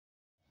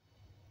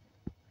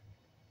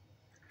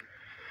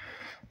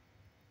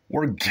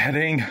We're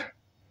getting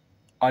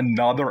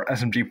another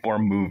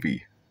SMG4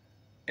 movie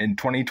in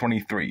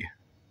 2023.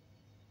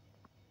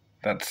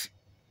 That's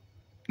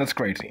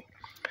crazy.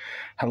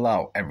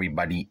 Hello,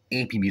 everybody.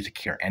 AP Music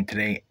here, and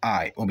today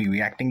I will be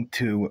reacting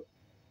to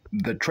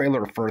the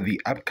trailer for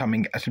the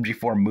upcoming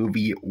SMG4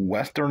 movie,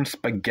 Western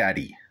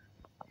Spaghetti.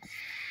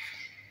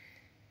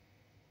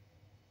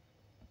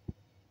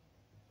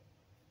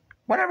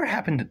 Whatever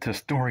happened to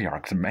story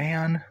arcs,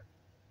 man?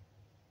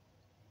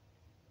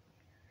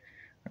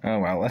 Oh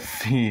well, let's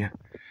see.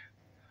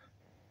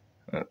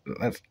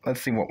 Let's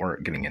see what we're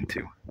getting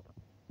into.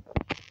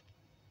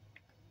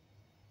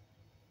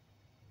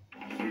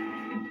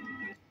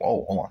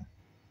 Whoa, hold on.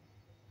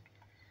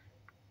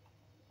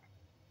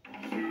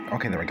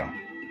 Okay, there we go.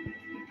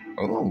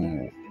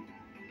 Oh.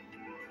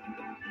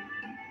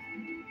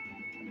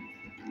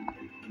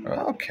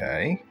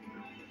 Okay.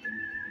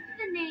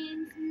 The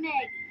name's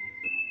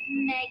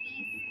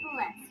Maggie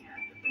Spencer.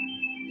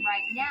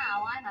 Right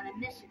now, I'm on a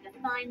mission to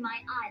find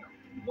my idol,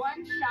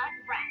 One Shot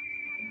Rat.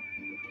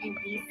 And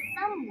he's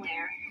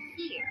somewhere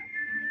here,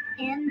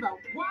 in the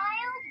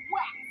Wild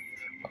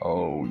West.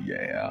 Oh,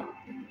 yeah.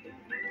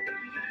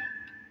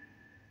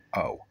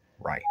 Oh,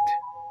 right.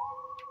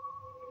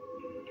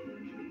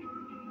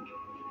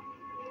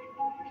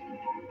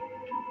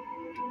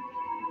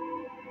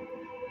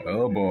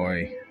 Oh,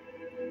 boy.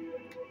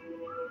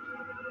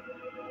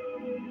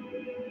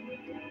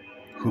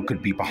 Who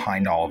could be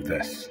behind all of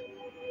this?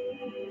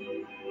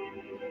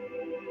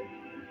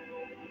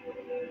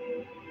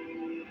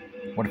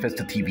 What if it's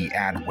the TV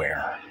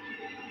adware?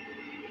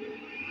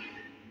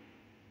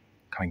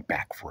 Coming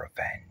back for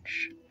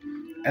revenge.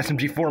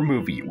 SMG4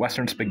 movie,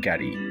 Western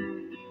Spaghetti.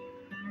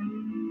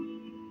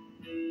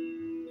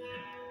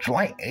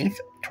 July 8th,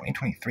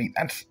 2023.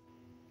 That's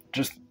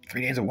just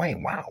 3 days away.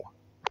 Wow.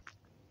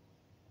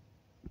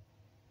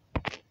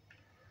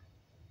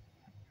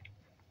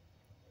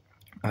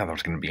 I thought there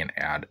was going to be an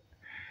ad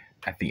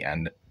at the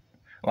end.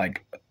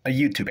 Like, a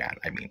YouTube ad,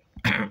 I mean.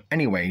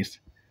 Anyways.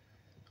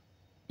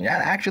 Yeah,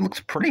 it actually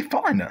looks pretty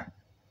fun.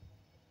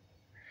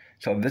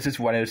 So this is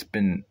what this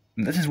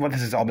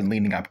has all been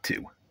leading up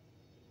to.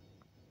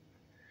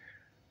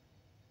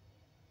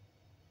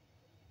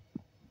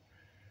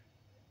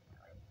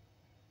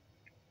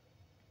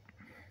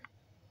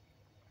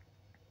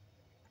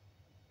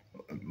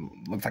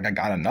 Looks like I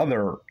got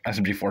another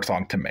SMG4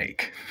 song to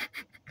make.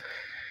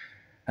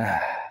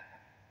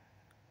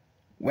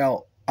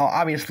 Well, I'll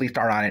obviously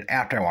start on it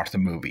after I watch the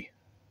movie.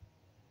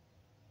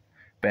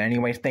 But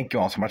anyways, thank you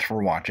all so much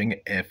for watching.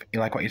 If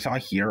you like what you saw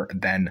here,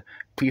 then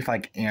please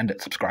like and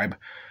subscribe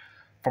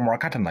for more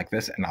content like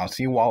this. And I'll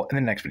see you all in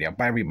the next video.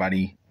 Bye,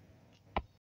 everybody.